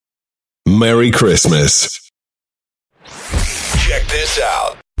Merry Christmas. Check this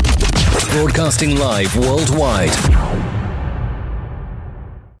out. Broadcasting live worldwide.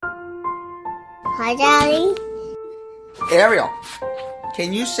 Hi, Daddy. Ariel,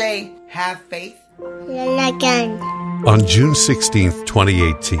 can you say have faith? Again. On June 16th,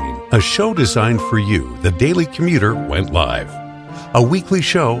 2018, a show designed for you, the Daily Commuter, went live. A weekly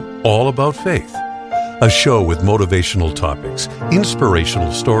show all about faith. A show with motivational topics,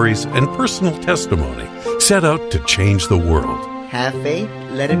 inspirational stories, and personal testimony set out to change the world. Have faith,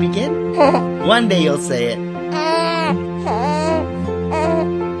 let it begin. One day you'll say it.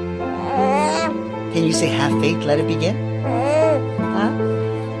 Can you say have faith, let it begin? Huh?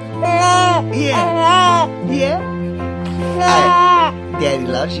 Yeah. Yeah? Daddy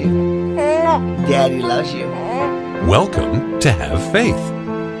loves you. Daddy loves you. Welcome to Have Faith.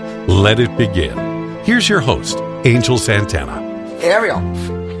 Let it begin. Here's your host, Angel Santana. Ariel,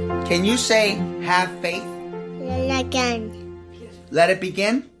 can you say have faith? Again. Let it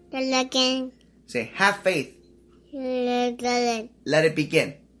begin. Again. Say have faith. Again. Let it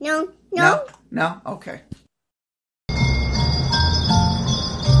begin. No. No? Okay.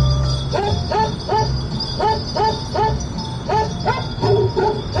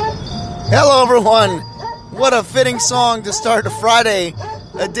 Hello, everyone. What a fitting song to start a Friday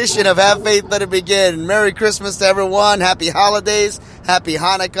edition of Have Faith, Let It Begin. Merry Christmas to everyone. Happy holidays. Happy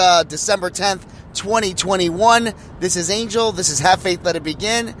Hanukkah, December 10th, 2021. This is Angel. This is Have Faith, Let It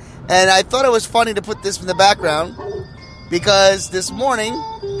Begin. And I thought it was funny to put this in the background because this morning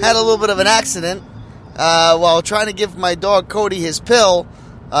had a little bit of an accident while trying to give my dog Cody his pill.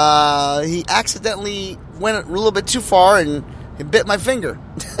 He accidentally went a little bit too far and bit my finger.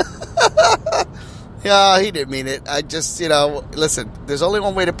 Yeah, he didn't mean it. I just, listen, there's only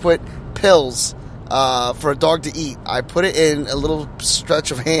one way to put pills for a dog to eat. I put it in a little stretch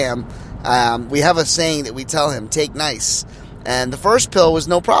of ham. We have a saying that we tell him, take nice. And the first pill was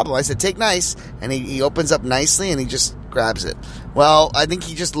no problem. I said, take nice. And he opens up nicely and he just grabs it. Well, I think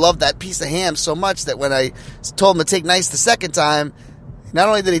he just loved that piece of ham so much that when I told him to take nice the second time, not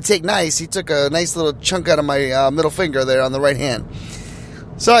only did he take nice, he took a nice little chunk out of my middle finger there on the right hand.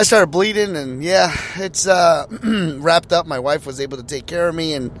 So I started bleeding, and yeah, it's wrapped up. My wife was able to take care of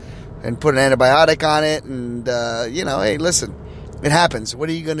me and put an antibiotic on it. And, hey, listen, it happens. What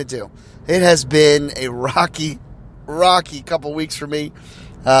are you going to do? It has been a rocky couple weeks for me.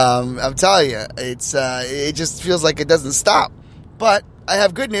 I'm telling you, it just feels like it doesn't stop. But I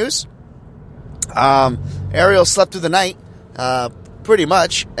have good news. Ariel slept through the night, pretty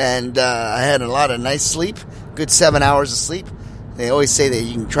much, and I had a lot of nice sleep, good 7 hours of sleep. They always say that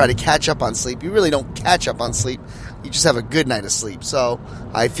you can try to catch up on sleep. You really don't catch up on sleep. You just have a good night of sleep. So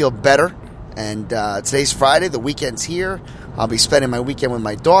I feel better. And today's Friday. The weekend's here. I'll be spending my weekend with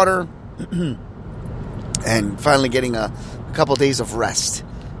my daughter. And finally getting a couple days of rest.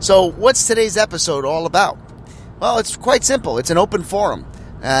 So what's today's episode all about? Well, it's quite simple. It's an open forum.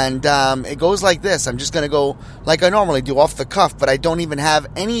 And it goes like this. I'm just going to go like I normally do, off the cuff. But I don't even have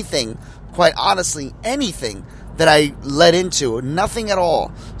anything, quite honestly, anything that I led into, nothing at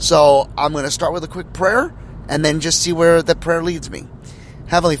all. So I'm going to start with a quick prayer and then just see where the prayer leads me.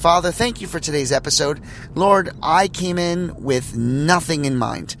 Heavenly Father, thank you for today's episode. Lord, I came in with nothing in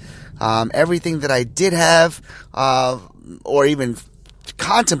mind. Everything that I did have or even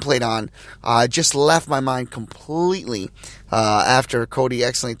contemplate on just left my mind completely after Cody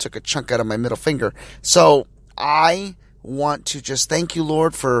accidentally took a chunk out of my middle finger. So I want to just thank you,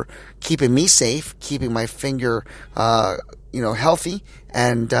 Lord, for keeping me safe, keeping my finger, healthy.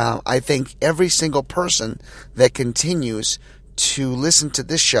 And I thank every single person that continues to listen to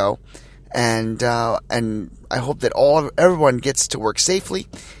this show. And I hope that everyone gets to work safely.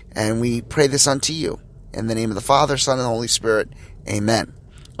 And we pray this unto you. In the name of the Father, Son, and the Holy Spirit. Amen.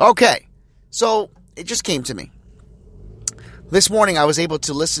 Okay. So it just came to me. This morning, I was able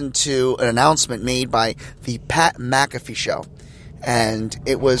to listen to an announcement made by the Pat Mcafee Show, and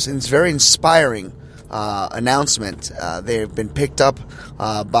it's a very inspiring announcement. They've been picked up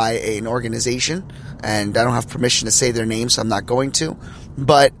by an organization, and I don't have permission to say their name, so I'm not going to,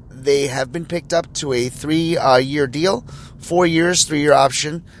 but they have been picked up to a 3-year deal, 4 years, 3-year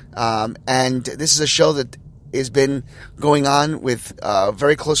option, and this is a show that has been going on with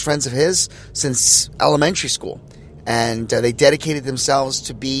very close friends of his since elementary school. And they dedicated themselves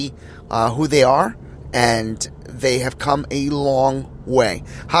to be who they are, and they have come a long way.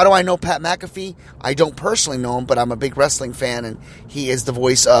 How do I know Pat Mcafee? I don't personally know him, but I'm a big wrestling fan, and he is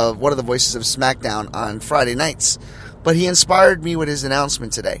one of the voices of SmackDown on Friday nights. But he inspired me with his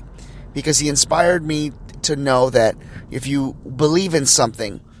announcement today, because he inspired me to know that if you believe in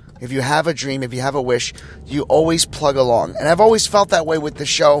something, if you have a dream, if you have a wish, you always plug along. And I've always felt that way with the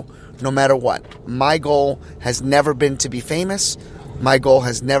show, no matter what. My goal has never been to be famous. My goal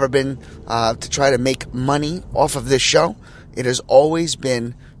has never been to try to make money off of this show. It has always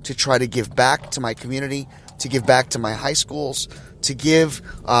been to try to give back to my community, to give back to my high schools, to give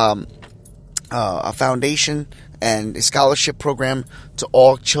a foundation and a scholarship program to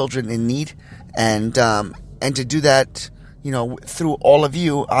all children in need, and to do that, through all of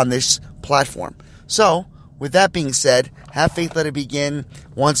you on this platform. So, with that being said, Have Faith, Let It Begin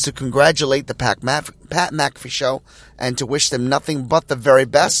wants to congratulate the Pat Mcafee Show and to wish them nothing but the very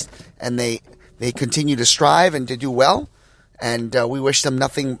best, and they continue to strive and to do well, and we wish them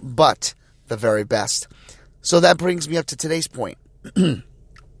nothing but the very best. So that brings me up to today's point.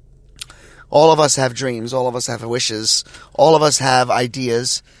 All of us have dreams, all of us have wishes, all of us have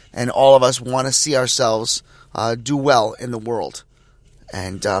ideas, and all of us want to see ourselves do well in the world.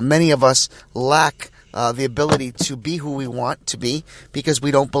 And many of us lack the ability to be who we want to be because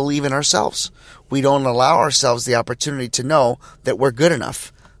we don't believe in ourselves. We don't allow ourselves the opportunity to know that we're good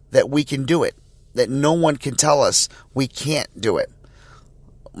enough, that we can do it, that no one can tell us we can't do it.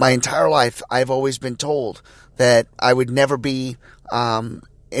 My entire life, I've always been told that I would never be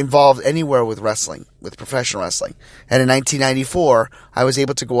involved anywhere with wrestling, with professional wrestling. And in 1994, I was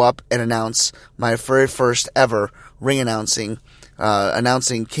able to go up and announce my very first ever ring announcing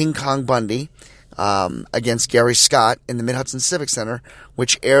King Kong Bundy against Gary Scott in the Mid-Hudson Civic Center,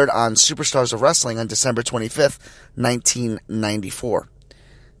 which aired on Superstars of Wrestling on December 25th, 1994.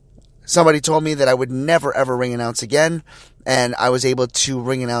 Somebody told me that I would never ever ring announce again, and I was able to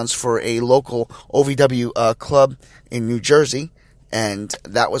ring announce for a local OVW club in New Jersey, and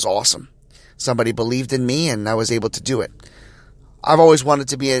that was awesome. Somebody believed in me, and I was able to do it. I've always wanted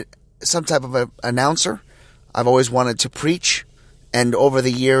to be some type of an announcer. I've always wanted to preach, and over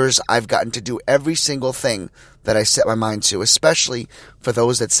the years, I've gotten to do every single thing that I set my mind to, especially for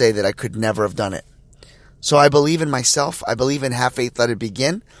those that say that I could never have done it. So I believe in myself. I believe in Have Faith, Let It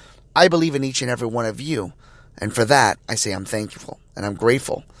Begin. I believe in each and every one of you, and for that, I say I'm thankful, and I'm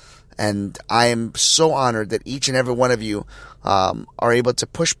grateful, and I am so honored that each and every one of you are able to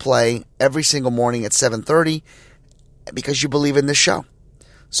push play every single morning at 7:30 because you believe in this show.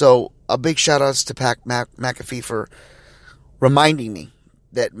 So a big shout outs to Pat McAfee for reminding me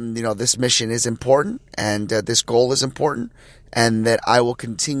that this mission is important and this goal is important, and that I will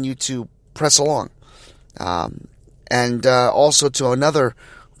continue to press along. And also to another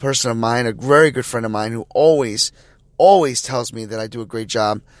person of mine, a very good friend of mine who always tells me that I do a great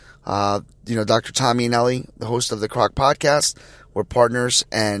job. Dr. Tommy Eanelli, the host of the CROC podcast. We're partners,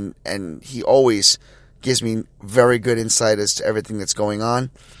 and he always gives me very good insight as to everything that's going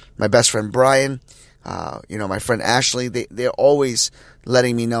on. My best friend Brian, my friend Ashley, they're always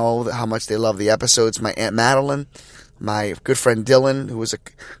letting me know how much they love the episodes. My Aunt Madeline, my good friend Dylan, who was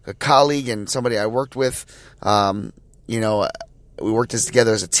a colleague and somebody I worked with. We worked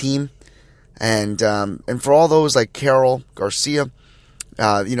together as a team, and for all those like Carol Garcia,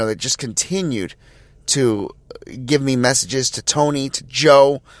 that just continued to give me messages, to Tony, to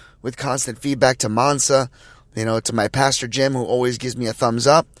Joe, with constant feedback, to Mansa, to my pastor Jim, who always gives me a thumbs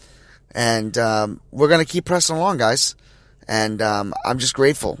up, and we're gonna keep pressing along, guys. And I'm just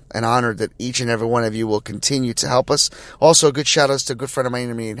grateful and honored that each and every one of you will continue to help us. Also, good shout-outs to a good friend of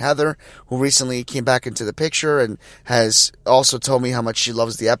mine, Heather, who recently came back into the picture and has also told me how much she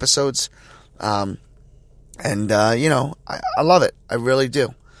loves the episodes. I love it. I really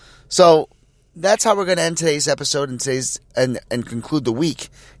do. So that's how we're going to end today's episode and conclude the week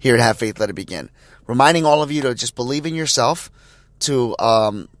here at Have Faith, Let It Begin. Reminding all of you to just believe in yourself, to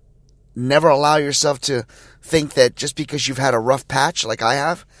never allow yourself to think that just because you've had a rough patch like I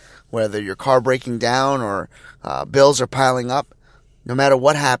have, whether your car breaking down or bills are piling up, no matter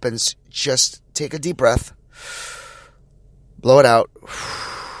what happens, just take a deep breath, blow it out,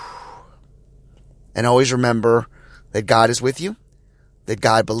 and always remember that God is with you, that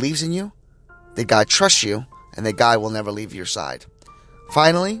God believes in you, that God trusts you, and that God will never leave your side.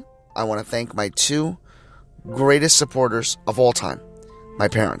 Finally, I want to thank my two greatest supporters of all time, my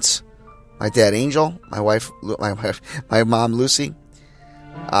parents. My dad, Angel, my mom, Lucy,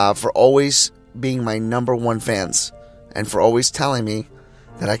 for always being my number one fans and for always telling me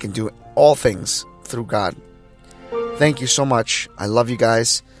that I can do all things through God. Thank you so much. I love you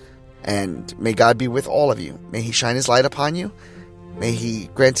guys, and may God be with all of you. May He shine His light upon you. May He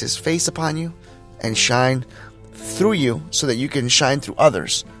grant His face upon you and shine through you so that you can shine through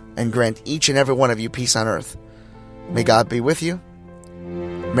others and grant each and every one of you peace on earth. May God be with you.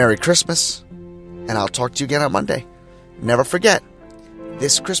 Merry Christmas, and I'll talk to you again on Monday. Never forget,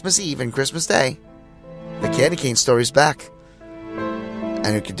 this Christmas Eve and Christmas Day, the Candy Cane Story is back.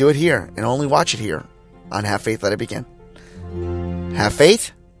 And you can do it here and only watch it here on Have Faith, Let It Begin. Have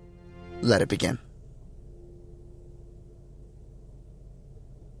faith, let it begin.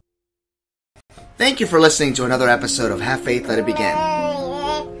 Thank you for listening to another episode of Have Faith, Let It Begin.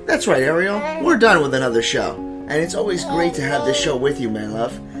 That's right, Ariel. We're done with another show. And it's always great to have this show with you, my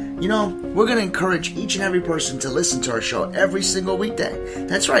love. You know, we're going to encourage each and every person to listen to our show every single weekday.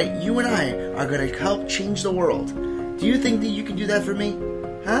 That's right, you and I are going to help change the world. Do you think that you can do that for me?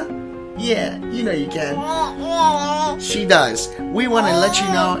 Huh? Yeah, you know you can. She does. We want to let you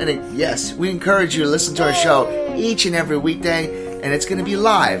know, and yes, we encourage you to listen to our show each and every weekday, and it's going to be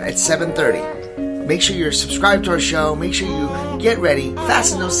live at 7:30. Make sure you're subscribed to our show. Make sure you get ready,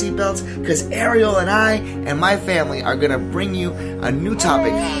 fasten those seatbelts, because Ariel and I and my family are going to bring you a new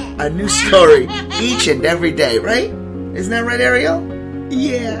topic, a new story each and every day, right? Isn't that right, Ariel?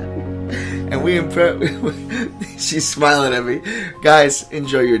 Yeah. And she's smiling at me. Guys,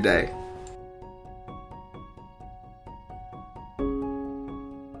 enjoy your day.